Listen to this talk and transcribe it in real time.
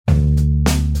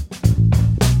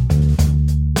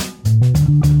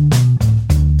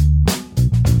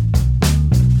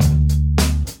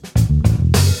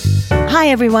Hi,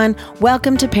 everyone.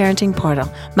 Welcome to Parenting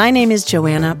Portal. My name is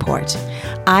Joanna Port.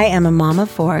 I am a mom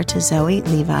of four to Zoe,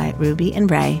 Levi, Ruby, and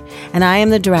Ray, and I am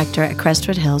the director at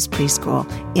Crestwood Hills Preschool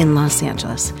in Los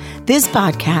Angeles. This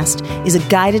podcast is a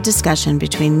guided discussion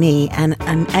between me and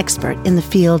an expert in the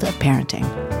field of parenting.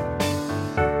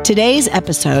 Today's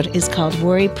episode is called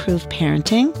Worry-Proof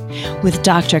Parenting with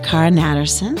Dr. Cara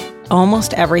Natterson.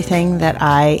 Almost everything that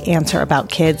I answer about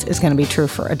kids is going to be true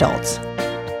for adults.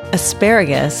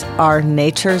 Asparagus are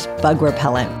nature's bug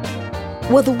repellent.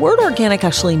 Well, the word organic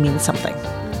actually means something,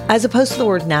 as opposed to the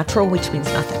word natural, which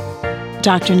means nothing.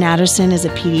 Dr. Natterson is a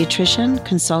pediatrician,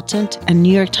 consultant, and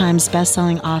New York Times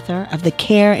bestselling author of The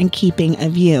Care and Keeping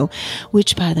of You,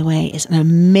 which, by the way, is an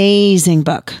amazing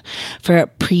book for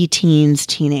preteens,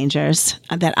 teenagers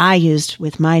that I used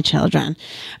with my children.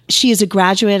 She is a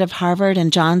graduate of Harvard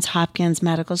and Johns Hopkins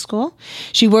Medical School.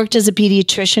 She worked as a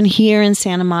pediatrician here in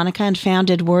Santa Monica and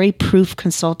founded Worry-Proof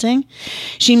Consulting.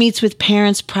 She meets with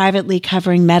parents privately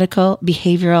covering medical,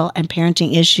 behavioral, and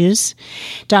parenting issues.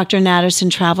 Dr.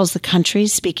 Natterson travels the country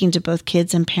speaking to both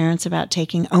kids and parents about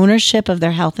taking ownership of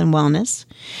their health and wellness.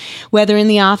 Whether in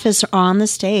the office or on the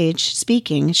stage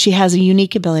speaking, she has a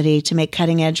unique ability to make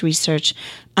cutting-edge research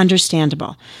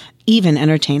understandable, even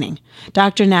entertaining.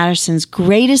 Dr. Natterson's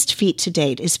greatest feat to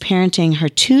date is parenting her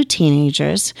two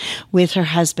teenagers with her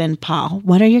husband, Paul.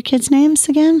 What are your kids' names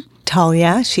again?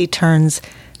 Talia, she turns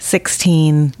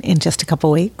 16 in just a couple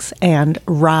weeks, and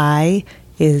Rye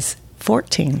is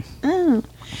 14. Oh.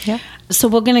 Yeah. So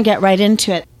we're going to get right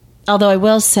into it. Although I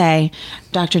will say,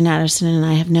 Dr. Natterson and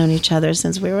I have known each other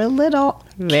since we were little.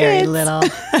 Very kids. little.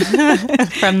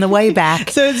 From the way back.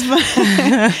 So it's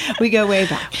fun. We go way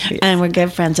back. Yes. And we're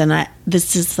good friends. And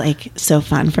this is like so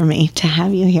fun for me to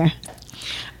have you here.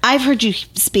 I've heard you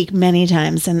speak many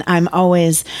times, and I'm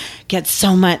always get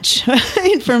so much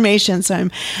information. So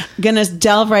I'm going to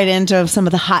delve right into some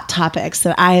of the hot topics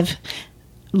that I've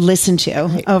listened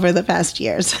to over the past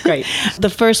years. Great. The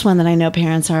first one that I know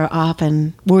parents are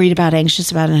often worried about, anxious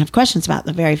about, and have questions about,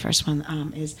 the very first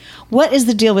one is, what is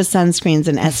the deal with sunscreens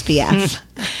and SPF?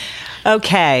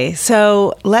 Okay,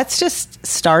 so let's just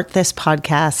start this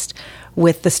podcast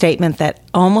with the statement that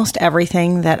almost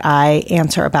everything that I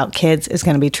answer about kids is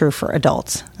going to be true for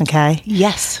adults, okay?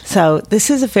 Yes. So this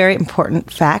is a very important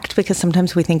fact because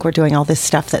sometimes we think we're doing all this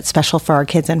stuff that's special for our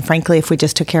kids, and frankly, if we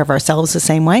just took care of ourselves the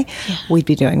same way, we'd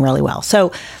be doing really well. So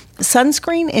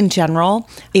sunscreen in general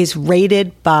is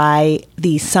rated by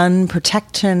the Sun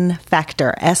Protection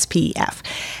Factor, SPF,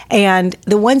 and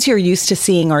the ones you're used to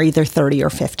seeing are either 30 or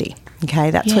 50.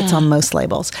 Okay, that's what's on most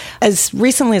labels. As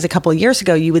recently as a couple of years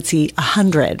ago, you would see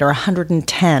 100 or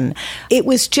 110. It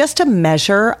was just a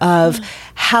measure of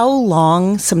how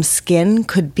long some skin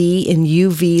could be in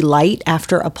UV light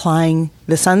after applying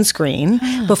the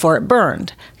sunscreen before it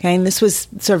burned. Okay, and this was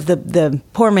sort of the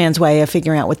poor man's way of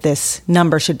figuring out what this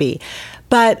number should be.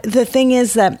 But the thing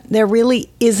is that there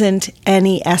really isn't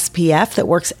any SPF that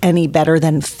works any better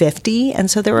than 50.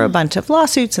 And so there were a bunch of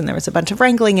lawsuits and there was a bunch of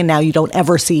wrangling, and now you don't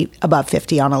ever see above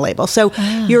 50 on a label. So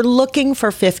you're looking for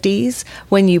 50s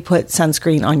when you put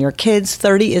sunscreen on your kids.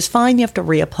 30 is fine. You have to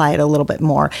reapply it a little bit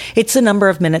more. It's the number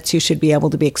of minutes you should be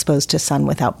able to be exposed to sun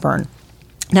without burn.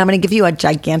 Now I'm going to give you a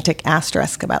gigantic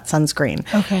asterisk about sunscreen,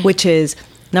 which is,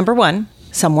 number one,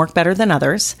 some work better than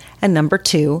others. And number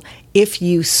two, if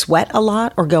you sweat a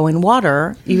lot or go in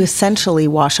water, you essentially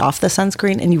wash off the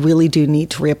sunscreen and you really do need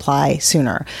to reapply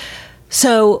sooner.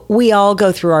 So we all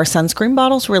go through our sunscreen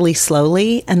bottles really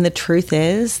slowly. And the truth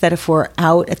is that if we're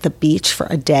out at the beach for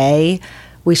a day,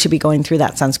 we should be going through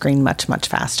that sunscreen much, much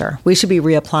faster. We should be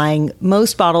reapplying.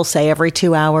 Most bottles say every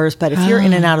 2 hours, but if you're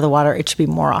in and out of the water, it should be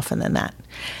more often than that.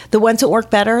 The ones that work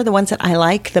better, the ones that I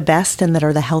like the best and that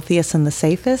are the healthiest and the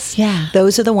safest,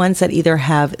 those are the ones that either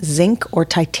have zinc or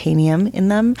titanium in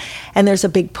them. And there's a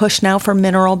big push now for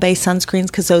mineral-based sunscreens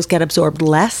because those get absorbed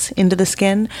less into the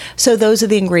skin. So those are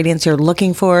the ingredients you're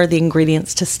looking for. The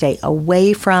ingredients to stay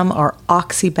away from are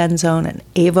oxybenzone and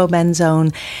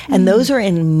avobenzone. And those are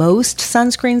in most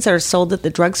sunscreens that are sold at the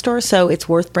drugstore. So it's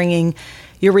worth bringing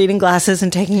your reading glasses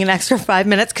and taking an extra 5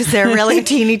 minutes because they're really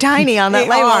teeny tiny on that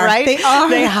label, right? They are.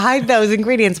 They hide those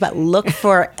ingredients, but look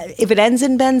for, if it ends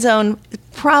in benzone,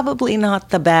 probably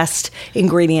not the best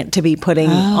ingredient to be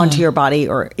putting onto your body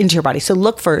or into your body. So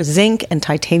look for zinc and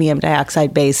titanium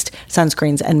dioxide-based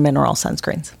sunscreens and mineral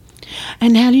sunscreens.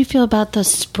 And how do you feel about the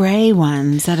spray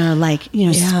ones that are like,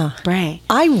 spray?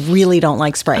 I really don't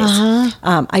like sprays.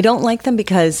 I don't like them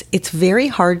because it's very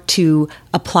hard to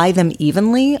apply them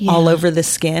evenly all over the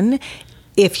skin.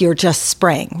 if you're just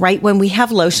spraying, right? When we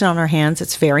have lotion on our hands,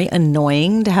 it's very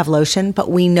annoying to have lotion, but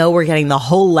we know we're getting the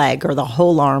whole leg or the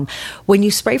whole arm. When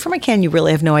you spray from a can, you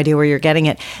really have no idea where you're getting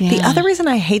it. Yeah. The other reason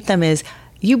I hate them is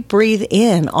you breathe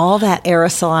in all that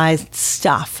aerosolized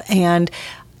stuff. And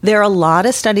there are a lot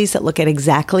of studies that look at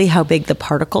exactly how big the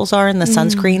particles are in the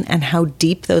sunscreen and how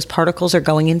deep those particles are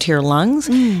going into your lungs.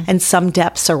 And some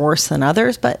depths are worse than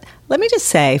others. But let me just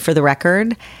say, for the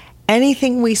record,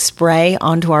 anything we spray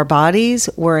onto our bodies,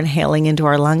 we're inhaling into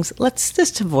our lungs. Let's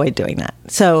just avoid doing that.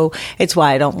 So it's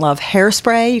why I don't love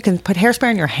hairspray. You can put hairspray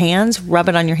on your hands, rub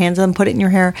it on your hands, and then put it in your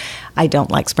hair. I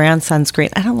don't like spray on sunscreen.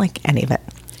 I don't like any of it.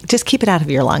 Just keep it out of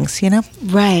your lungs, you know?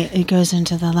 Right. It goes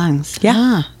into the lungs. Yeah.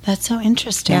 Ah, that's so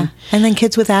interesting. Yeah. And then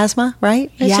kids with asthma,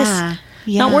 right? It's just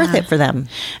not worth it for them.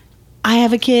 I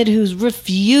have a kid who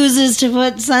refuses to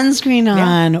put sunscreen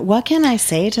on. Yeah. What can I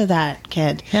say to that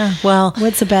kid? Yeah. Well,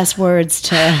 what's the best words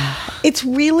to... It's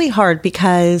really hard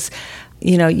because,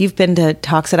 you know, you've been to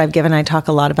talks that I've given. I talk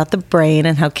a lot about the brain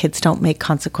and how kids don't make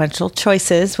consequential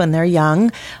choices when they're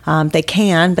young. They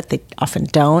can, but they often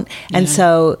don't. And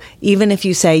so even if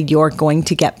you say you're going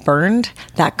to get burned,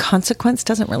 that consequence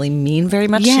doesn't really mean very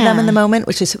much to them in the moment,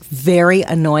 which is very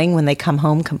annoying when they come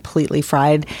home completely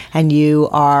fried and you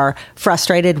are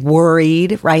frustrated,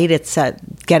 worried, right? It's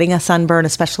getting a sunburn,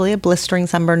 especially a blistering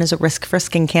sunburn, is a risk for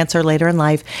skin cancer later in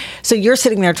life. So you're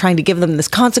sitting there trying to give them this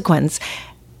consequence,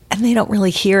 and they don't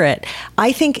really hear it.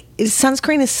 I think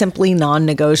sunscreen is simply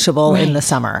non-negotiable in the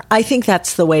summer. I think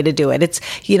that's the way to do it. It's,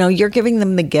 you know, you're giving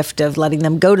them the gift of letting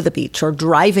them go to the beach or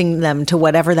driving them to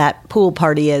whatever that pool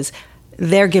party is.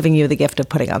 They're giving you the gift of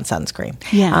putting on sunscreen.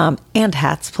 Yeah. And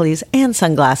hats, please, and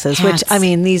sunglasses, which, I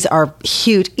mean, these are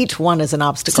huge. Each one is an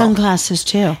obstacle. Sunglasses,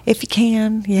 too. If you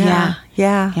can. Yeah.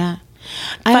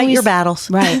 Fight your battles.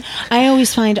 Right. I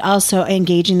always find also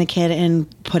engaging the kid in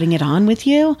putting it on with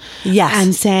you. Yes.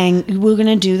 And saying, we're going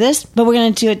to do this, but we're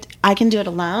going to do it. I can do it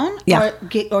alone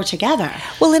or together.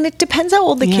 Well, and it depends how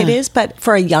old the kid is, but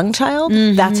for a young child,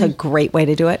 that's a great way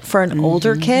to do it. For an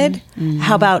older kid,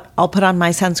 how about I'll put on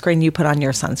my sunscreen, you put on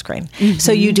your sunscreen.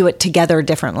 So you do it together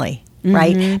differently.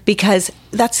 Right? Because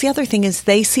that's the other thing is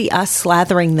they see us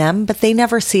slathering them, but they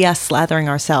never see us slathering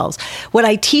ourselves. What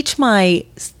I teach my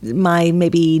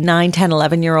maybe 9, 10,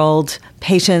 11-year-old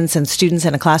patients and students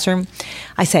in a classroom,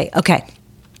 I say, okay,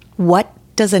 what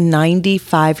does a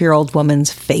 95-year-old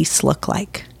woman's face look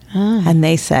like? And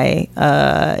they say,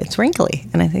 it's wrinkly.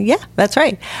 And I say, yeah, that's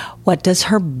right. What does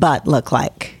her butt look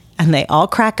like? And they all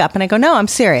crack up and I go, no, I'm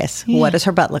serious. Yeah. What does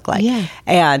her butt look like? Yeah.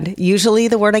 And usually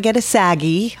the word I get is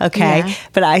saggy, okay? Yeah.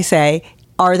 But I say,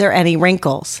 are there any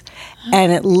wrinkles?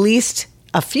 And at least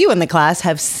a few in the class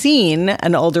have seen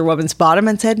an older woman's bottom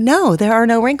and said, no, there are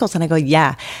no wrinkles. And I go,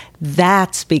 yeah,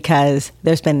 that's because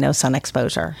there's been no sun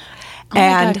exposure. Oh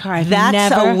and God, Cara, that's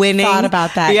never a winning thought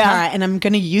about that, Cara, and I'm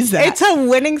going to use that. It's a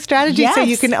winning strategy. Yes. So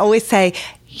you can always say,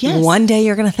 one day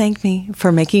you're going to thank me for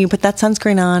making you put that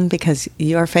sunscreen on because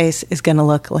your face is going to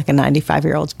look like a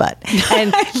 95-year-old's butt.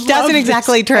 And doesn't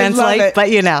exactly translate,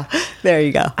 but you know, there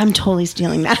you go. I'm totally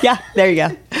stealing that. Yeah, there you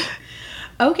go.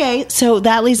 Okay, so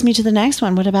that leads me to the next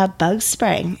one. What about bug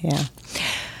spray? Yeah.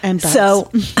 And bugs. So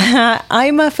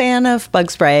I'm a fan of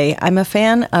bug spray. I'm a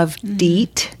fan of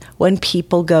DEET when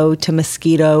people go to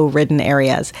mosquito-ridden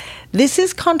areas. This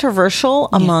is controversial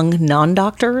among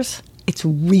non-doctors. It's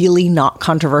really not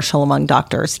controversial among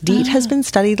doctors. DEET has been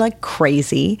studied like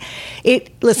crazy.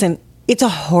 Listen, it's a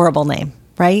horrible name,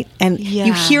 right? And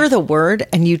you hear the word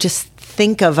and you just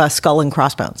think of a skull and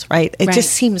crossbones, right? It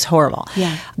just seems horrible.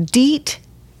 Yeah. DEET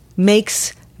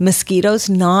makes mosquitoes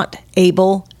not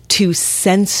able to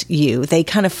sense you. They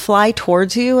kind of fly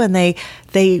towards you and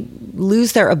they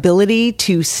lose their ability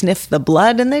to sniff the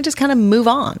blood and they just kind of move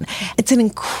on. It's an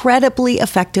incredibly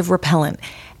effective repellent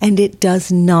and it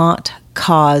does not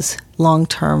cause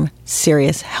long-term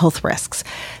serious health risks.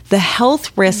 The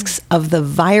health risks of the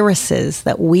viruses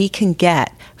that we can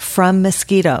get from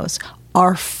mosquitoes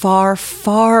are far,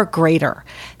 far greater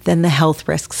than the health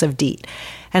risks of DEET.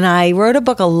 And I wrote a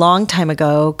book a long time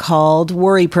ago called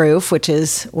Worry Proof, which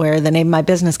is where the name of my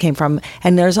business came from.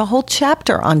 And there's a whole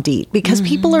chapter on DEET because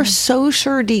people are so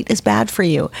sure DEET is bad for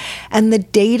you. And the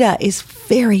data is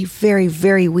very, very,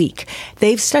 very weak.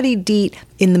 They've studied DEET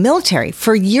in the military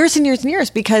for years and years and years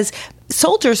because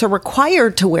soldiers are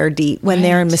required to wear DEET when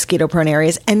they're in mosquito-prone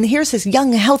areas. And here's this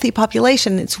young, healthy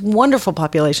population. It's a wonderful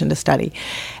population to study.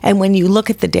 And when you look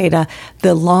at the data,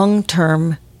 the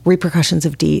long-term repercussions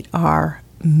of DEET are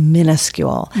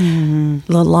minuscule.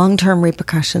 The long-term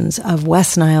repercussions of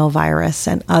West Nile virus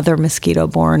and other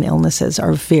mosquito-borne illnesses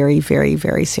are very, very,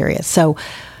 very serious. So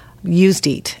use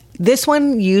DEET. This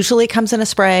one usually comes in a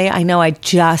spray. I know I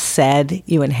just said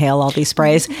you inhale all these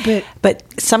sprays, but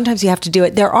sometimes you have to do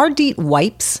it. There are DEET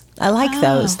wipes. I like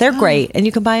those. They're great. And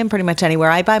you can buy them pretty much anywhere.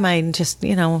 I buy mine just,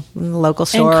 in the local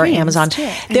store or Amazon.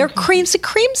 They're creams. The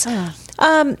creams,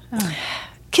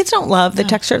 kids don't love the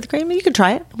texture of the cream. You can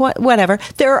try it, whatever.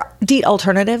 There are DEET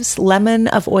alternatives. Lemon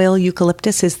of oil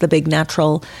eucalyptus is the big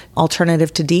natural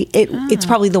alternative to DEET. It's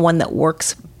probably the one that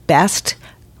works best,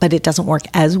 but it doesn't work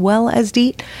as well as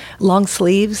DEET. Long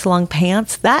sleeves, long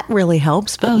pants, that really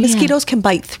helps. But mosquitoes can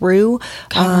bite through.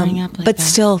 Covering up like but that.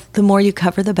 still, the more you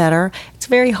cover, the better. It's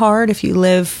very hard if you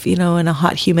live, in a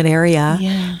hot, humid area.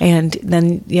 Yeah. And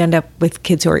then you end up with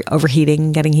kids who are overheating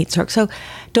and getting heat stroke. So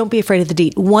don't be afraid of the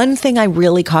DEET. One thing I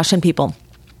really caution people,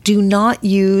 do not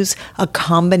use a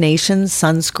combination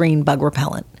sunscreen bug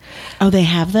repellent. Oh, they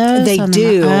have those? They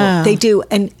do. Oh. They do.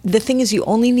 And the thing is, you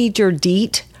only need your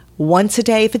DEET once a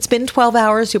day. If it's been 12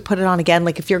 hours, you put it on again.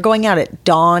 Like if you're going out at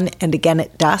dawn and again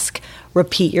at dusk,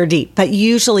 repeat your DEET. But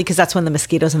usually, because that's when the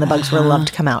mosquitoes and the bugs really love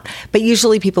to come out. But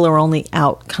usually people are only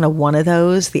out kind of one of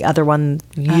those. The other one,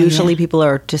 usually people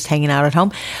are just hanging out at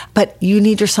home. But you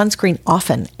need your sunscreen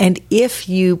often. And if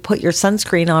you put your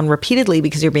sunscreen on repeatedly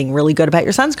because you're being really good about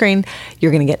your sunscreen,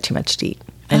 you're going to get too much DEET.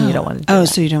 And you don't want to do that.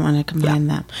 So you don't want to combine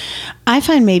them. I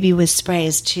find maybe with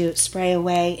sprays to spray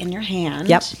away in your hand.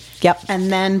 Yep.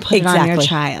 And then put it on your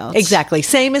child. Exactly.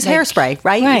 Same as hairspray,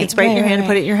 right? You can spray it in your hand and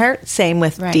put it in your hair. Same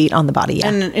with DEET on the body. Yeah.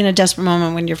 And in a desperate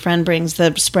moment when your friend brings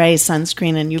the spray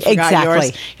sunscreen and you forgot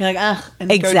yours, you're like, and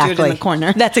go do it in the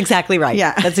corner. That's exactly right.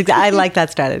 Yeah. I like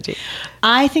that strategy.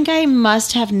 I think I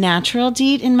must have natural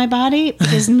DEET in my body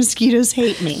because mosquitoes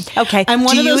hate me. Okay. I'm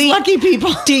one of those lucky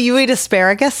people. Do you eat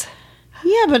asparagus?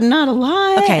 Yeah, but not a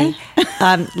lot. Okay.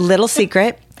 Little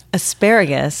secret.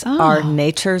 Asparagus are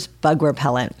nature's bug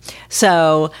repellent.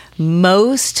 So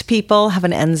most people have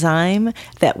an enzyme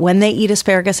that when they eat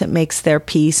asparagus, it makes their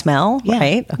pee smell,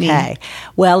 right? Okay. Yeah.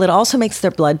 Well, it also makes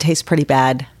their blood taste pretty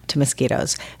bad to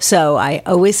mosquitoes. So I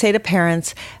always say to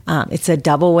parents, it's a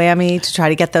double whammy to try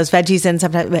to get those veggies in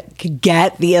sometimes, but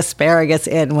get the asparagus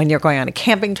in when you're going on a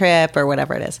camping trip or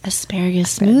whatever it is.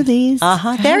 Asparagus smoothies.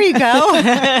 There you go.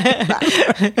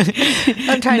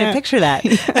 I'm trying to picture that.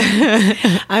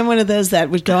 I'm one of those that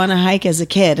would go on a hike as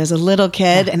a little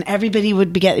kid, and everybody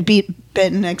would be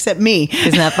bitten except me.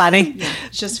 Isn't that funny?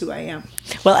 It's just who I am.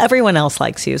 Well, everyone else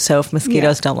likes you, so if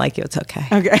mosquitoes don't like you, it's okay.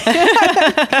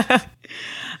 Okay.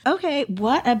 Okay,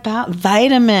 what about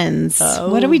vitamins?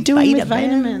 What are we doing with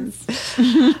vitamins?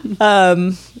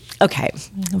 Okay,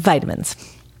 vitamins.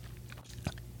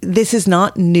 This is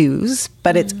not news,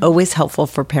 but it's always helpful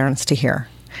for parents to hear.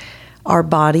 Our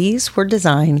bodies were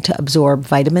designed to absorb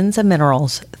vitamins and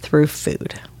minerals through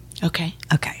food. Okay.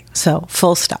 Okay, so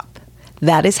full stop.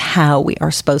 That is how we are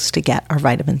supposed to get our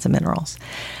vitamins and minerals.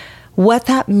 What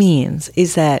that means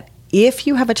is that if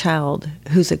you have a child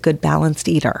who's a good balanced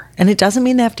eater, and it doesn't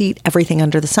mean they have to eat everything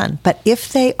under the sun, but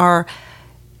if they are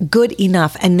good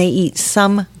enough and they eat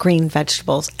some green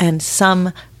vegetables and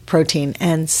some protein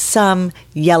and some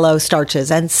yellow starches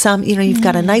and some, you've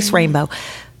got a nice rainbow,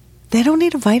 they don't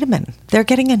need a vitamin. They're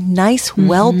getting a nice,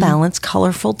 well-balanced,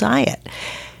 colorful diet.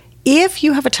 If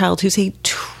you have a child who's a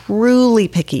truly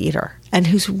picky eater and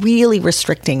who's really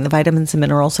restricting the vitamins and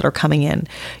minerals that are coming in,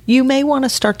 you may want to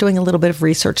start doing a little bit of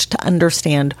research to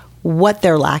understand what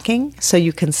they're lacking so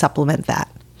you can supplement that.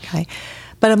 Okay.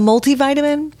 But a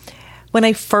multivitamin, when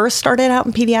I first started out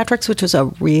in pediatrics, which was a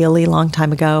really long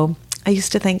time ago, I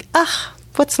used to think,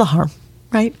 what's the harm?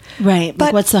 Right? Right.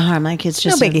 But what's the harm? Like it's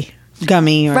just no biggie.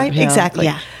 Gummy or right? Pill. Exactly.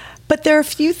 Yeah. But there are a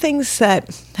few things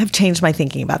that have changed my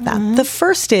thinking about that. The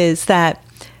first is that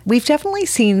we've definitely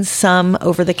seen some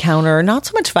over-the-counter, not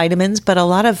so much vitamins, but a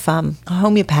lot of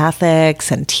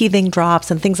homeopathics and teething drops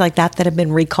and things like that that have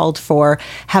been recalled for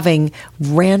having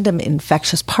random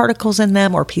infectious particles in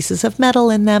them or pieces of metal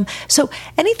in them. So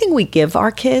anything we give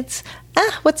our kids,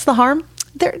 what's the harm?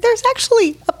 There's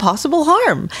actually a possible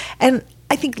harm. And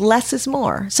I think less is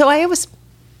more. So I always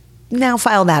now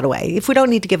file that away. If we don't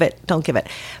need to give it, don't give it.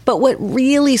 But what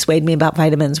really swayed me about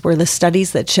vitamins were the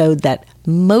studies that showed that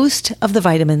most of the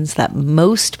vitamins that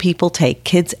most people take,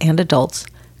 kids and adults,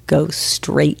 go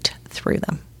straight through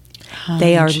them.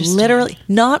 They are literally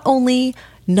not only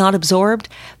not absorbed,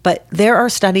 but there are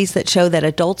studies that show that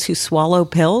adults who swallow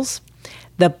pills,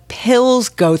 the pills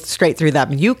go straight through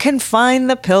them. You can find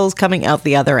the pills coming out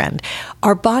the other end.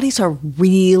 Our bodies are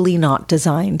really not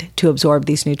designed to absorb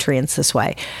these nutrients this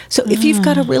way. So if you've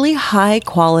got a really high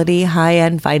quality,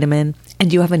 high-end vitamin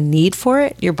and you have a need for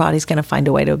it, your body's going to find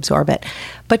a way to absorb it.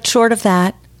 But short of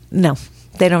that, no,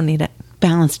 they don't need it.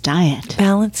 balanced diet.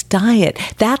 Balanced diet.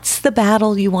 That's the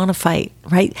battle you want to fight,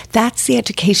 right? That's the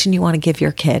education you want to give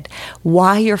your kid.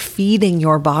 Why you're feeding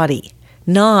your body.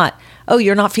 Not, oh,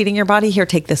 you're not feeding your body? Here,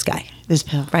 take this guy. This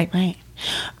pill. Right.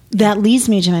 That leads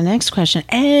me to my next question.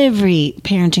 Every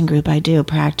parenting group I do,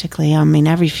 practically,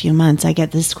 every few months, I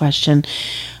get this question.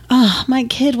 Oh, my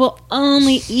kid will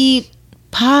only eat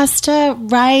pasta,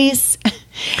 rice,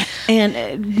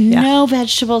 and no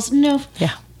vegetables. No.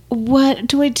 Yeah. What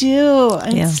do I do?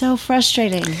 It's so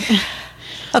frustrating.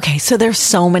 Okay, so there's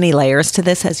so many layers to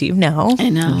this, as you know. I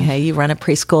know. Okay, you run a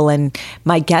preschool, and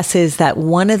my guess is that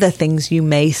one of the things you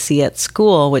may see at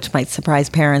school, which might surprise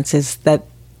parents, is that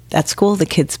at school the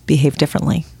kids behave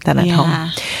differently than at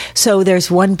home. So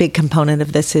there's one big component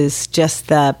of this is just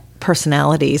the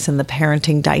personalities and the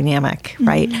parenting dynamic,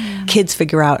 right? Kids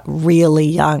figure out really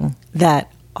young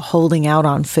that holding out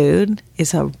on food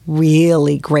is a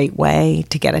really great way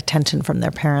to get attention from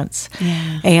their parents.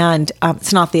 And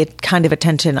it's not the kind of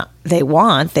attention they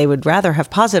want. They would rather have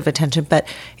positive attention, but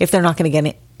if they're not going to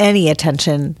get any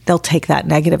attention, they'll take that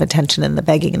negative attention and the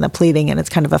begging and the pleading, and it's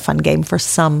kind of a fun game for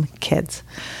some kids.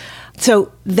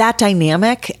 So that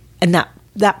dynamic and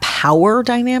that power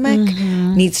dynamic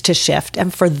needs to shift.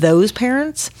 And for those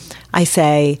parents, I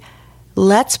say,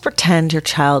 let's pretend your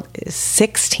child is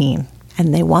 16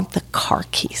 and they want the car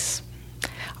keys.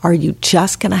 Are you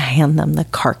just going to hand them the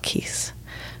car keys?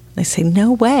 They say,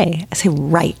 no way. I say,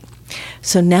 right.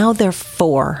 So now they're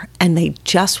 4 and they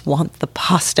just want the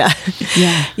pasta.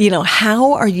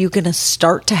 How are you going to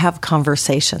start to have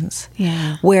conversations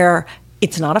where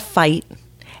it's not a fight?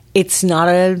 It's not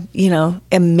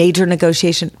a major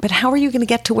negotiation, but how are you going to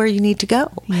get to where you need to go?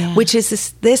 Which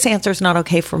is this answer is not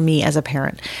okay for me as a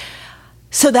parent.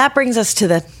 So that brings us to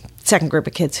the second group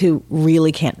of kids who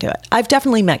really can't do it. I've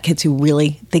definitely met kids who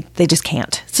really, they just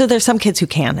can't. So there's some kids who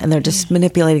can, and they're just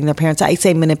manipulating their parents. I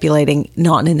say manipulating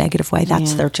not in a negative way.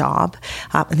 That's their job.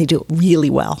 And they do it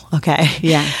really well. Okay.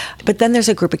 But then there's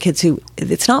a group of kids who,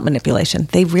 it's not manipulation.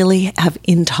 They really have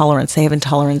intolerance. They have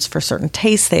intolerance for certain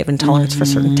tastes. They have intolerance for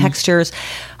certain textures.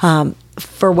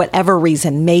 For whatever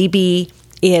reason, maybe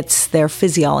it's their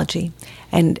physiology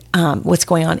and what's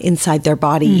going on inside their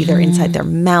body, either inside their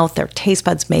mouth, their taste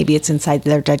buds, maybe it's inside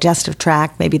their digestive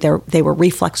tract, maybe they were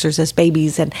reflexors as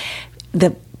babies, and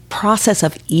the process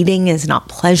of eating is not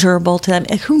pleasurable to them.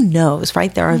 And who knows,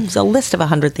 right? There's a list of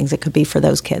 100 things it could be for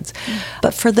those kids.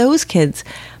 But for those kids,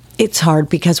 it's hard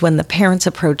because when the parents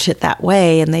approach it that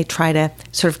way and they try to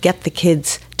sort of get the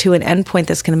kids to an endpoint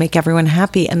that's going to make everyone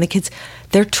happy, and the kids,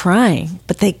 they're trying,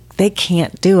 but they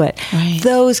can't do it.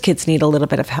 Those kids need a little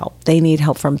bit of help. They need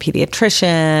help from a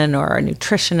pediatrician or a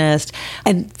nutritionist.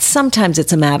 And sometimes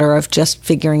it's a matter of just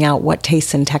figuring out what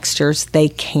tastes and textures they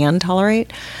can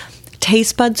tolerate.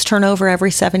 Taste buds turn over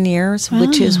every 7 years,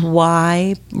 which is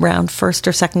why around first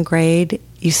or second grade,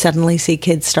 you suddenly see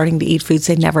kids starting to eat foods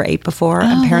they never ate before.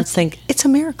 And parents think, it's a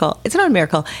miracle. It's not a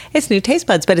miracle. It's new taste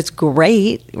buds, but it's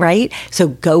great, right? So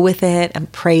go with it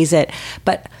and praise it.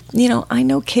 But, I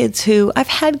know kids I've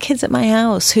had kids at my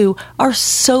house who are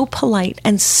so polite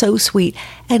and so sweet,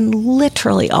 and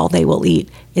literally all they will eat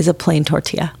is a plain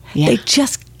tortilla. They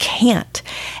just can't.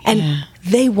 And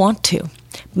they want to.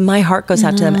 My heart goes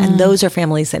out to them, and those are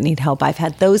families that need help. I've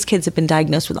had those kids have been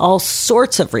diagnosed with all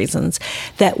sorts of reasons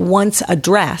that once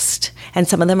addressed, and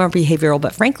some of them are behavioral,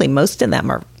 but frankly, most of them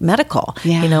are medical.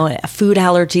 A food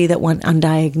allergy that went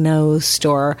undiagnosed,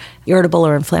 or irritable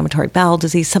or inflammatory bowel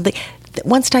disease, something that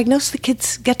once diagnosed, the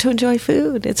kids get to enjoy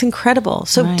food. It's incredible.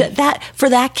 So that for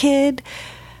that kid,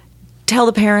 tell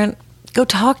the parent, go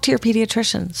talk to your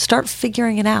pediatrician. Start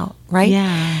figuring it out, right?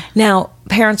 Now,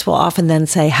 parents will often then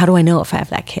say, how do I know if I have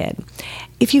that kid?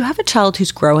 If you have a child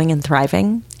who's growing and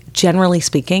thriving, generally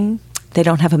speaking, they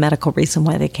don't have a medical reason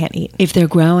why they can't eat. If they're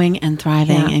growing and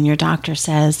thriving and your doctor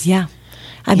says...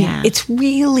 I mean, it's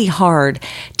really hard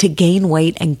to gain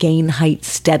weight and gain height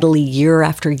steadily year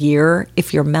after year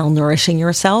if you're malnourishing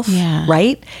yourself,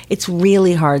 right? It's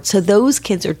really hard. So those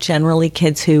kids are generally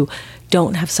kids who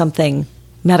don't have something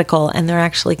medical, and they're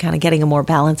actually kind of getting a more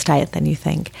balanced diet than you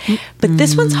think. But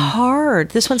this one's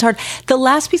hard. The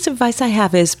last piece of advice I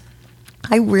have is,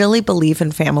 I really believe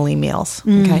in family meals,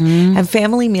 okay? And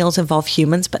family meals involve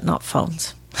humans, but not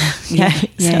phones.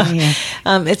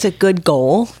 It's a good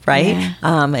goal, right?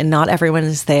 And not everyone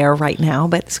is there right now,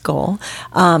 but it's a goal.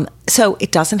 So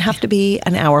it doesn't have to be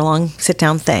an hour-long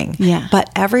sit-down thing. But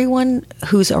everyone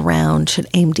who's around should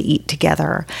aim to eat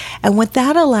together. And what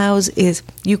that allows is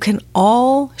you can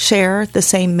all share the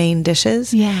same main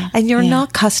dishes, and you're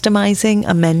not customizing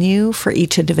a menu for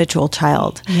each individual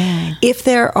child. If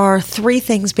there are 3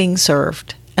 things being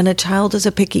served, and a child is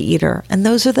a picky eater, and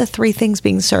those are the three things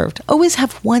being served, always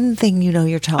have one thing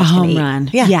your child's A going to home eat. run.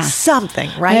 Yeah, Yeah. something,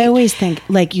 right? I always think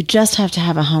like you just have to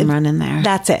have a home run in there.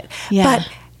 That's it. Yeah. But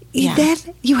Yeah. then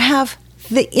you have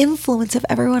the influence of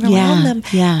everyone Yeah. around them.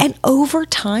 Yeah. And over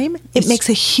time, it makes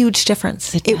a huge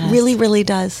difference. It It does. really, really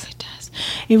does. It does.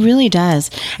 It really does.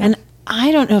 And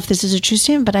I don't know if this is a true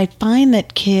statement, but I find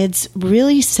that kids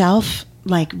really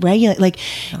regulate, like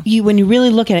when you really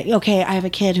look at it, okay, I have a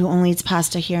kid who only eats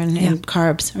pasta here and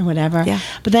carbs or whatever. Yeah.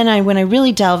 But then when I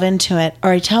really delve into it,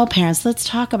 or I tell parents, let's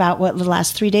talk about what the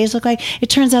last 3 days look like. It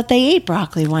turns out they ate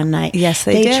broccoli one night. Yes,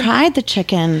 they did. tried the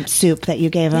chicken soup that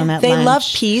you gave them at They lunch. love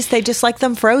peas. They just like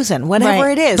them frozen, whatever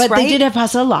Right. it is, But right? they did have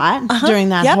pasta a lot during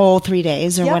that Yep. whole 3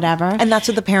 days or Yep. whatever. And that's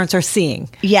what the parents are seeing.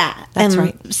 Yeah, That's and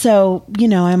right. So,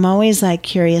 I'm always like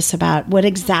curious about what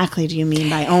exactly do you mean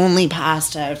by only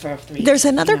pasta for 3 There's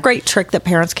another great trick that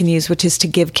parents can use, which is to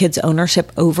give kids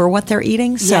ownership over what they're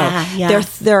eating. So Yeah.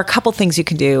 there are a couple things you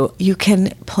can do. You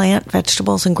can plant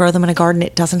vegetables and grow them in a garden.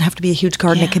 It doesn't have to be a huge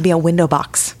garden. Yeah. It can be a window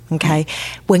box. Okay.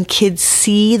 When kids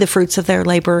see the fruits of their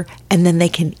labor and then they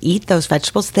can eat those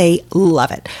vegetables, they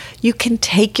love it. You can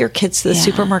take your kids to the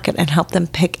supermarket and help them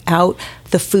pick out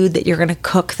the food that you're going to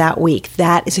cook that week.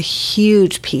 That is a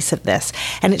huge piece of this.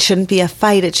 And it shouldn't be a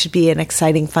fight. It should be an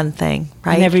exciting, fun thing,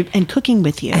 right? and cooking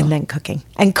with you. And then cooking.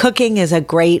 And cooking is a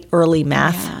great early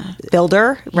math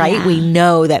builder, right? Yeah. We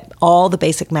know that all the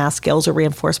basic math skills are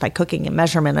reinforced by cooking and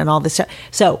measurement and all this stuff.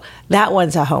 So that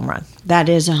one's a home run. That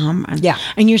is a home run. Yeah.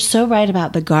 And you're so right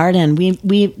about the garden.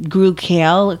 We grew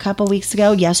kale a couple weeks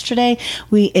ago. Yesterday,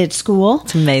 at school.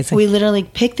 It's amazing. We literally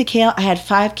picked the kale. I had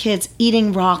 5 kids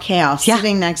eating raw kale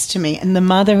sitting next to me. And the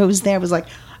mother who was there was like,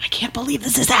 I can't believe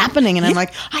this is happening. And I'm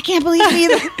like, I can't believe it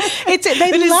either.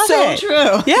 They love so it.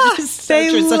 true. Yeah, It is so they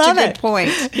true. Such love a good it.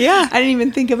 point. Yeah. I didn't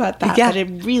even think about that, Yeah. but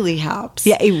it really helps.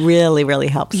 Yeah, it really, really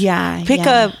helps. Yeah, Pick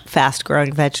yeah. a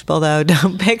fast-growing vegetable, though.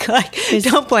 Don't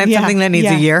don't plant something that needs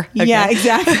yeah. a year. Okay. Yeah,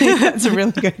 exactly. That's a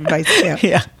really good advice too.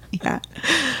 Yeah. Yeah.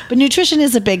 But nutrition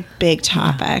is a big, big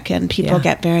topic, and people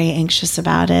get very anxious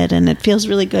about it. And it feels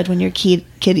really good when your kid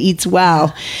eats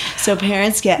well. So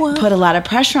parents put a lot of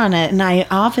pressure on it. And I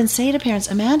often say to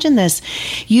parents, imagine this.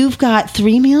 You've got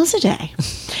 3 meals a day,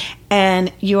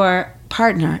 and your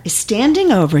partner is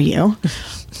standing over you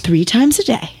 3 times a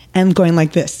day and going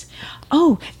like this.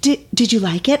 Oh, did you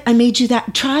like it? I made you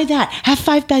that. Try that. Have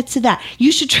 5 bites of that.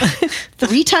 You should try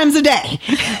 3 times a day.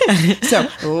 So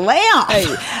lay off.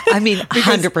 I mean,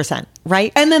 100%,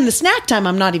 right? And then the snack time,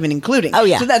 I'm not even including. Oh,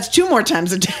 yeah. So that's 2 more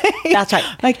times a day. That's right.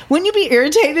 Like, wouldn't you be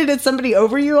irritated at somebody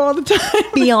over you all the time?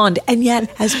 Beyond. And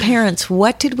yet, as parents,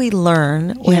 what did we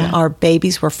learn when Yeah. our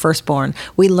babies were first born?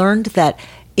 We learned that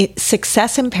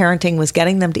success in parenting was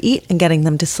getting them to eat and getting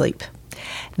them to sleep.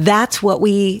 That's where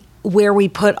we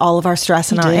put all of our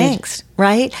stress and our angst,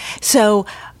 right? So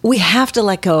we have to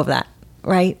let go of that,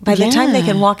 right? By the time they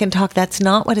can walk and talk, that's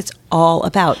not what it's all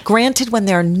about. Granted, when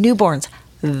they're newborns,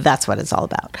 that's what it's all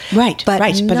about. Right, But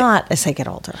right. But not as they get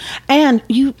older. And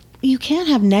you can't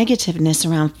have negativeness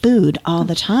around food all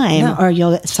the time,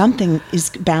 or something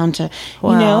is bound to,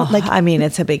 Well, like, I mean,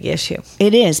 it's a big issue.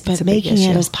 it is, but a big making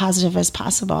it issue. as positive as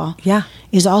possible Yeah.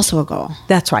 is also a goal.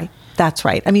 That's right. That's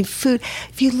right. I mean, food,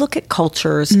 if you look at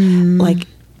cultures like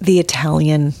the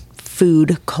Italian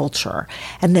food culture,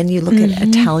 and then you look at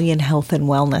Italian health and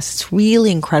wellness, it's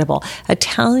really incredible.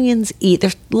 Italians eat,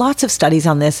 there's lots of studies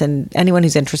on this, and anyone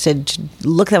who's interested,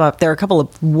 look them up. There are a couple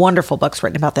of wonderful books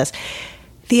written about this.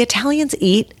 The Italians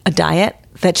eat a diet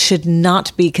that should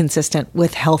not be consistent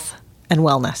with health and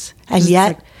wellness. And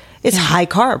yet, it's high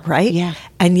carb, right? Yeah.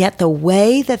 And yet the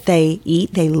way that they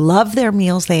eat, they love their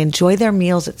meals, they enjoy their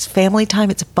meals, it's family time,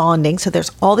 it's bonding. So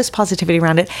there's all this positivity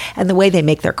around it. And the way they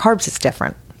make their carbs is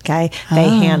different. Okay. They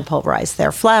hand pulverize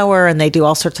their flour and they do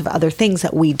all sorts of other things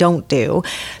that we don't do.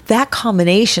 That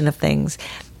combination of things,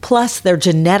 plus their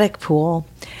genetic pool,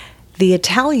 the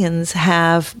Italians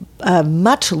have a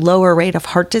much lower rate of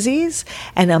heart disease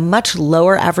and a much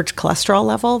lower average cholesterol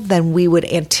level than we would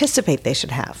anticipate they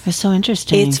should have. It's so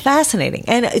interesting. It's fascinating.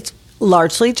 And it's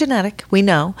largely genetic, we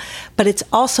know, but it's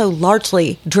also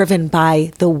largely driven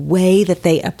by the way that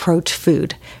they approach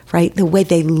food, right? The way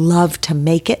they love to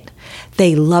make it.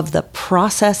 They love the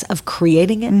process of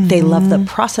creating it. They love the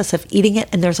process of eating it.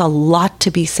 And there's a lot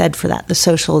to be said for that, the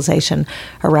socialization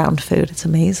around food. It's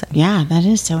amazing. Yeah, that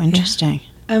is so interesting.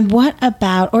 And what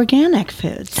about organic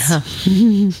foods?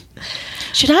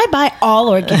 Should I buy all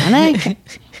organic?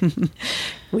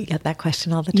 We get that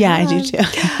question all the time. Yeah, I do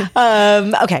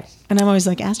too. Okay. And I'm always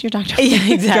like, ask your doctor. Yeah,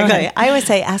 Go exactly. ahead. I always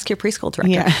say, ask your preschool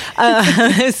director.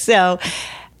 Yeah. So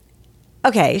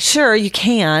okay, sure, you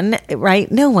can,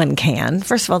 right? No one can.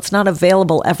 First of all, it's not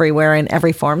available everywhere in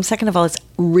every form. Second of all, it's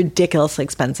ridiculously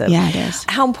expensive. Yeah, it is.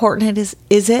 How important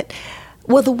is it?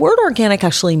 Well, the word organic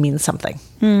actually means something,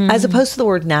 as opposed to the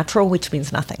word natural, which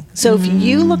means nothing. So if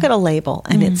you look at a label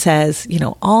and it says,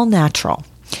 all natural,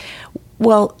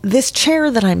 well, this chair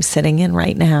that I'm sitting in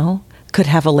right now could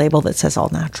have a label that says all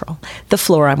natural. The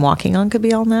floor I'm walking on could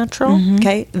be all natural.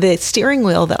 Okay. The steering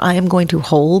wheel that I am going to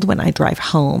hold when I drive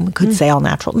home could say all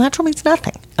natural. Natural means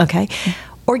nothing. Okay.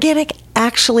 Organic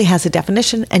actually has a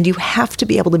definition, and you have to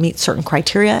be able to meet certain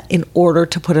criteria in order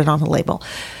to put it on a label.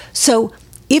 So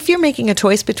if you're making a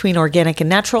choice between organic and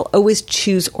natural, always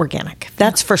choose organic.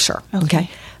 That's for sure. Okay.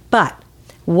 But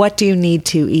what do you need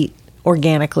to eat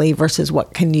organically versus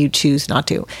what can you choose not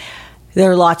to? There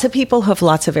are lots of people who have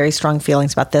lots of very strong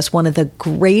feelings about this. One of the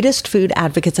greatest food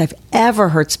advocates I've ever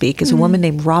heard speak is a woman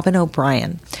named Robin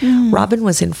O'Brien. Robin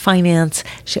was in finance.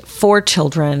 She had 4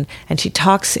 children, and she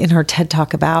talks in her TED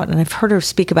Talk about, and I've heard her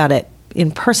speak about it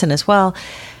in person as well.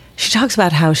 She talks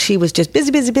about how she was just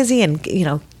busy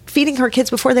and, feeding her kids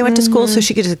before they went to school so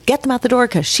she could just get them out the door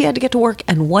because she had to get to work.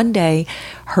 And one day,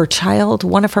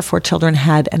 one of her 4 children,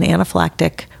 had an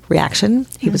anaphylactic reaction.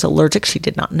 He was allergic, she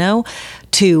did not know,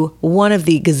 to one of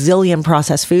the gazillion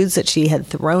processed foods that she had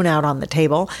thrown out on the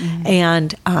table.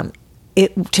 And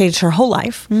it changed her whole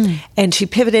life. And she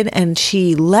pivoted and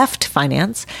she left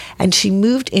finance and she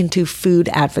moved into food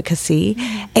advocacy.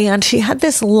 And she had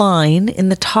this line in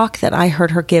the talk that I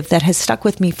heard her give that has stuck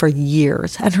with me for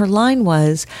years. And her line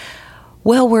was,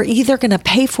 well, we're either going to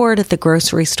pay for it at the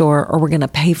grocery store or we're going to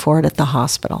pay for it at the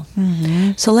hospital.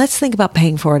 So let's think about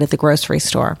paying for it at the grocery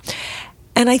store.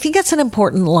 And I think that's an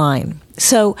important line.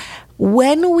 So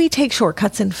when we take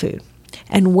shortcuts in food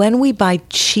and when we buy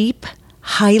cheap,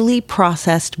 highly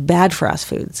processed, bad for us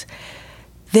foods,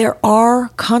 there are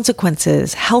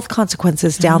consequences, health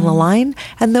consequences down the line.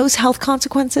 And those health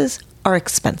consequences are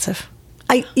expensive.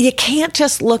 You can't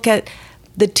just look at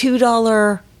the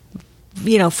 $2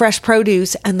 fresh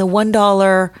produce and the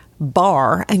 $1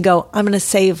 bar and go, I'm going to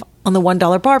save on the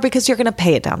 $1 bar because you're going to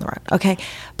pay it down the road. Okay.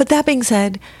 But that being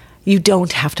said, you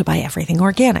don't have to buy everything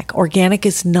organic. Organic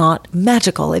is not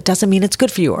magical. It doesn't mean it's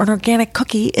good for you. An organic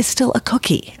cookie is still a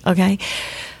cookie. Okay.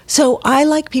 So I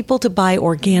like people to buy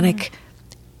organic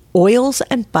oils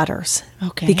and butters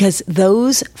because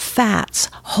those fats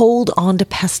hold on to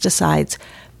pesticides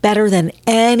better than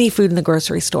any food in the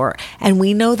grocery store. And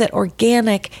we know that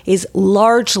organic is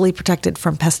largely protected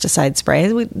from pesticide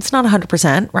sprays. It's not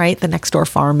 100%, right? The next door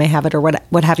farm may have it or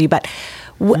what have you. But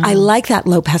I like that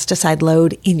low pesticide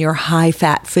load in your high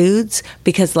fat foods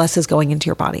because less is going into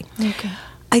your body.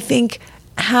 I think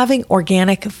having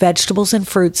organic vegetables and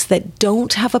fruits that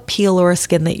don't have a peel or a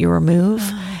skin that you remove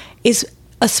is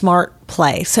a smart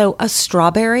play. So a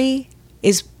strawberry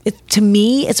to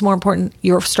me, it's more important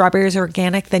your strawberries are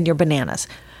organic than your bananas.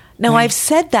 Now, I've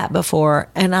said that before,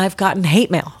 and I've gotten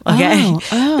hate mail,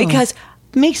 because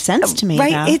makes sense to me,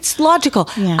 right? Though. It's logical.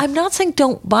 Yeah. I'm not saying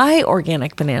don't buy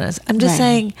organic bananas. I'm just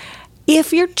saying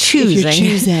if you're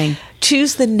choosing,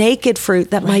 choose the naked fruit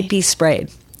that might be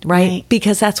sprayed. Right?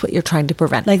 Because that's what you're trying to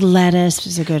prevent. Like lettuce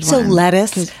is a good one. So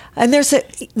lettuce. And there's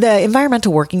the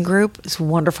Environmental Working Group is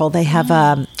wonderful. They have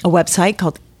a website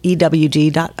called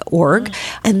EWG.org.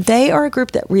 And they are a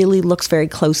group that really looks very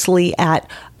closely at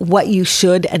what you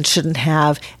should and shouldn't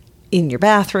have in your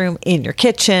bathroom, in your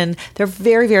kitchen. They're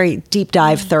very, very deep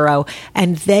dive thorough.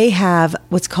 And they have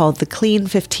what's called the Clean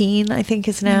 15, I think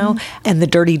is now, and the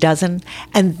Dirty Dozen.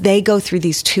 And they go through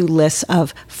these 2 lists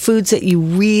of foods that you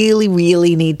really,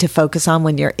 really need to focus on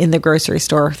when you're in the grocery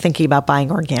store thinking about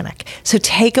buying organic. So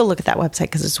take a look at that website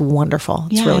because it's wonderful.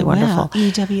 It's really wonderful.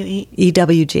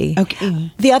 EWG.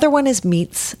 Okay. The other one is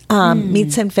meats,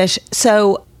 meats and fish.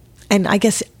 So, and I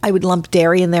guess I would lump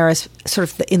dairy in there as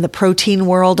sort of in the protein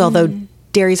world, although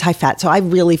dairy's high fat. So I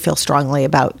really feel strongly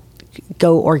about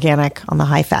go organic on the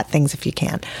high fat things if you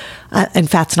can. And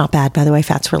fat's not bad, by the way.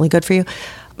 Fat's really good for you.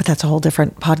 But that's a whole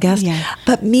different podcast. Yeah.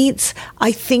 But meats,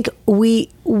 I think we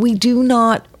do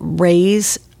not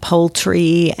raise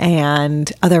poultry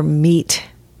and other meat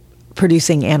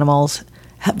producing animals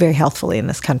very healthfully in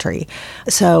this country.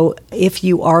 So if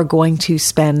you are going to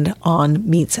spend on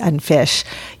meats and fish,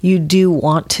 you do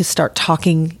want to start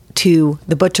talking to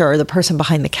the butcher or the person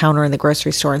behind the counter in the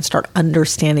grocery store and start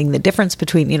understanding the difference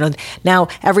between, now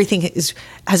everything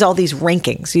has all these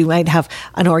rankings. You might have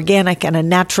an organic and a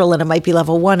natural, and it might be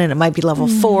level 1 and it might be level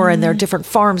 4, and there are different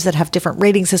farms that have different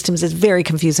rating systems. It's very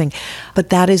confusing. But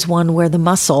that is one where the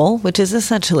muscle, which is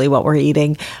essentially what we're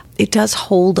eating, it does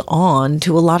hold on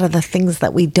to a lot of the things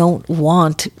that we don't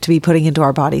want to be putting into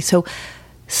our body. So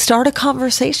start a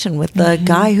conversation with the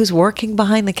guy who's working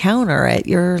behind the counter at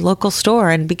your local store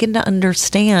and begin to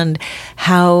understand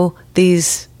how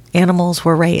these animals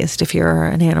were raised if you're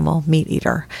an animal meat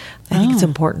eater. I think it's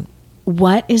important.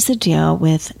 What is the deal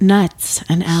with nuts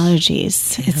and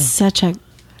allergies? It's such a...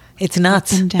 It's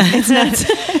nuts. Up and down. It's nuts.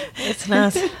 It's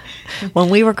nuts. When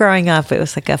we were growing up, it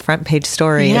was like a front page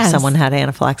story if someone had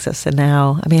anaphylaxis. And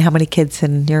now, I mean, how many kids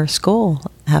in your school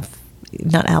have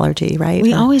nut allergy, right?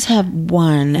 We always have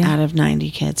 1 out of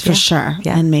 90 kids, for sure.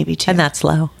 Yeah. And maybe 2. And that's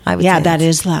low. I would say that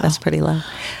is low. That's pretty low.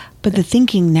 But the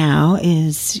thinking now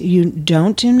is you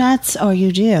don't do nuts or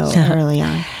you do early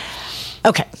on.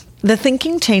 Okay. The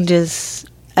thinking changes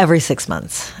every 6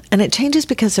 months. And it changes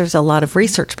because there's a lot of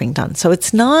research being done. So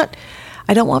it's not...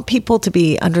 I don't want people to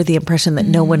be under the impression that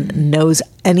no one knows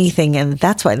anything and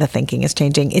that's why the thinking is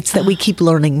changing. It's that we keep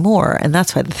learning more and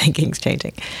that's why the thinking is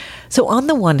changing. So on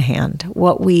the one hand,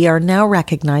 what we are now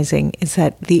recognizing is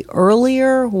that the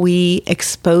earlier we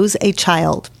expose a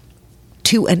child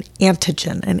to an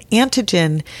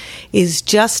antigen is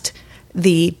just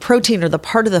the protein or the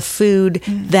part of the food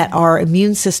that our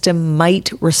immune system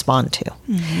might respond to.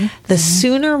 The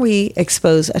sooner we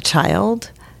expose a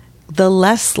child, the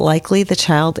less likely the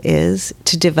child is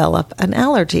to develop an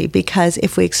allergy. Because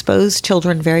if we expose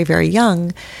children very, very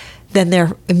young, then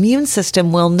their immune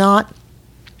system will not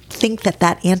think that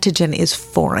that antigen is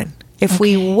foreign. If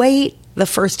we wait the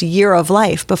first year of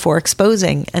life before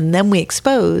exposing and then we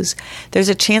expose, there's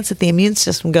a chance that the immune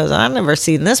system goes, I've never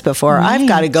seen this before. I've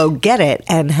got to go get it,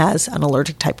 and has an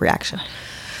allergic type reaction.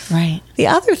 Right. The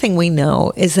other thing we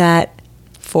know is that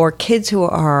for kids who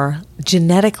are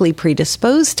genetically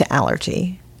predisposed to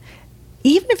allergy,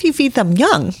 even if you feed them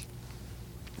young,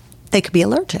 they could be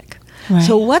allergic. Right.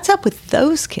 So what's up with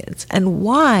those kids and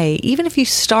why? Even if you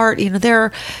start,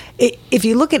 if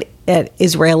you look at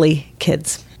Israeli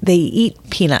kids, they eat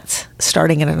peanuts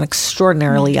starting at an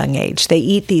extraordinarily young age. They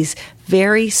eat these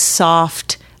very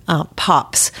soft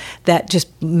pops that just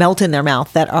melt in their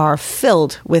mouth that are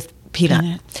filled with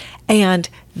peanut. And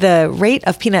the rate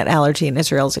of peanut allergy in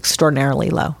Israel is extraordinarily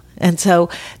low. And so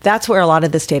that's where a lot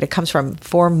of this data comes from.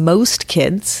 For most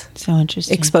kids, so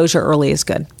interesting. Exposure early is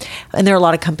good. And there are a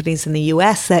lot of companies in the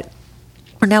U.S. that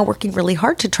are now working really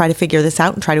hard to try to figure this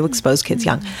out and try to expose kids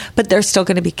young. But there's still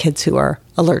going to be kids who are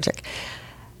allergic.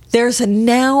 There's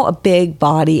now a big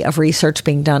body of research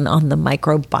being done on the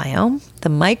microbiome. The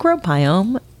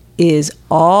microbiome is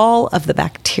all of the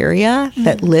bacteria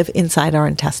that live inside our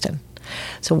intestine.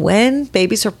 So when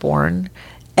babies are born,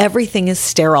 everything is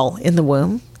sterile in the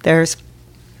womb.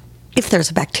 If there's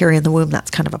a bacteria in the womb,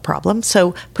 that's kind of a problem.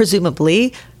 So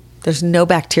presumably, there's no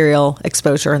bacterial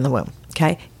exposure in the womb.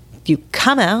 Okay, you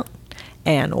come out,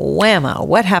 and whammo,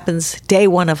 what happens day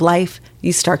 1 of life?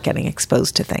 You start getting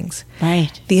exposed to things.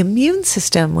 Right. The immune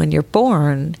system when you're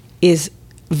born is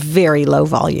very low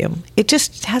volume. It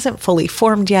just hasn't fully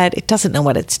formed yet. It doesn't know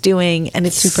what it's doing, and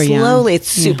it's super young. It's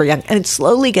super young, and it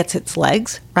slowly gets its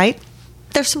legs, right?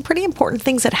 There's some pretty important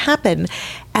things that happen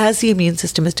as the immune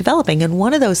system is developing. And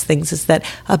one of those things is that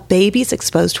a baby's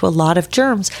exposed to a lot of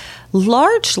germs,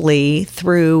 largely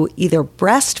through either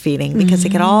breastfeeding, because they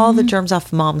get all the germs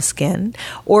off mom's skin,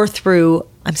 or through,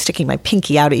 I'm sticking my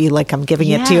pinky out at you like I'm giving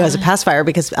it to you as a pacifier,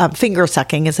 because finger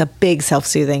sucking is a big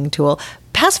self-soothing tool.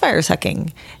 Pacifier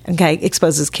sucking,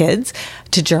 exposes kids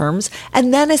to germs.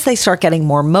 And then as they start getting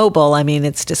more mobile, I mean,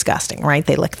 it's disgusting, right?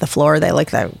 They lick the floor, they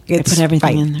put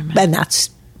everything in their mouth. And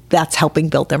that's helping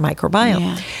build their microbiome.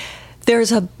 Yeah.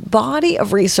 There's a body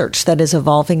of research that is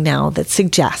evolving now that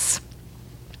suggests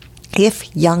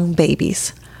if young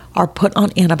babies are put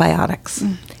on antibiotics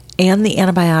and the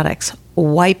antibiotics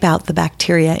wipe out the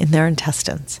bacteria in their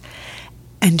intestines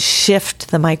and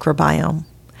shift the microbiome,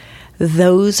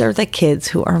 those are the kids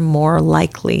who are more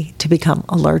likely to become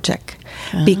allergic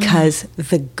because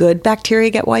the good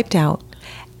bacteria get wiped out.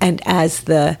 And as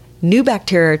the new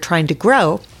bacteria are trying to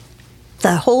grow,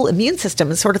 the whole immune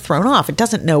system is sort of thrown off. It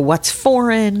doesn't know what's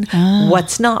foreign,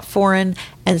 what's not foreign.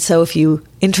 And so if you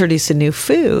introduce a new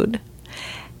food,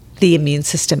 the immune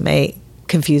system may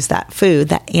confuse that food,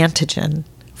 that antigen,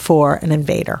 for an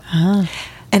invader.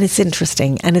 And it's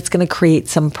interesting, and it's going to create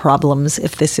some problems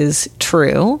if this is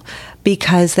true,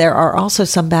 because there are also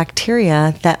some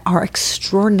bacteria that are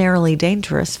extraordinarily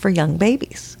dangerous for young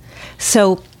babies.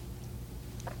 So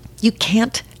you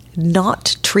can't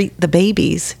not treat the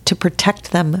babies to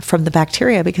protect them from the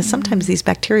bacteria, because sometimes these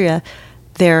bacteria,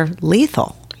 they're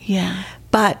lethal. Yeah.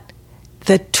 But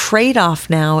the trade-off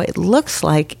now, it looks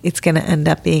like it's going to end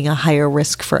up being a higher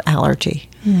risk for allergy.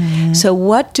 So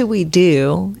what do we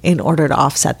do in order to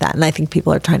offset that? And I think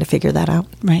people are trying to figure that out.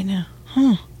 Right now.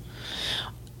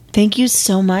 Thank you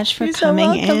so much for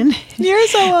coming in. You're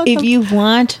so welcome. If you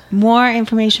want more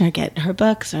information or get her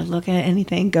books or look at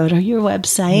anything, go to your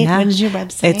website. Yeah. What is your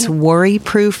website? It's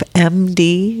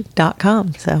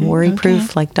worryproofmd.com. So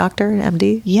worryproof, like doctor,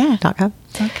 MD.com.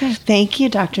 Okay. Thank you,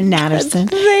 Dr. Natterson.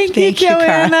 Thank you,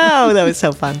 Joanna. Oh, that was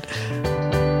so fun.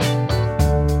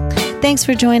 Thanks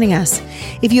for joining us.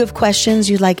 If you have questions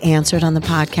you'd like answered on the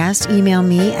podcast, email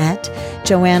me at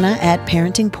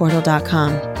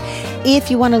joanna@parentingportal.com.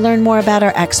 If you want to learn more about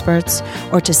our experts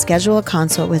or to schedule a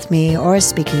consult with me or a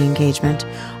speaking engagement,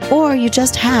 or you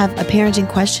just have a parenting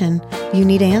question you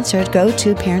need answered, go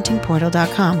to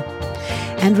parentingportal.com.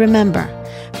 And remember,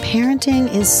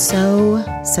 parenting is so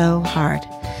hard.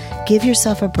 Give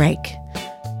yourself a break.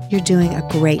 You're doing a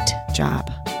great job.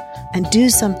 And do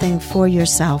something for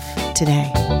yourself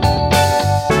today.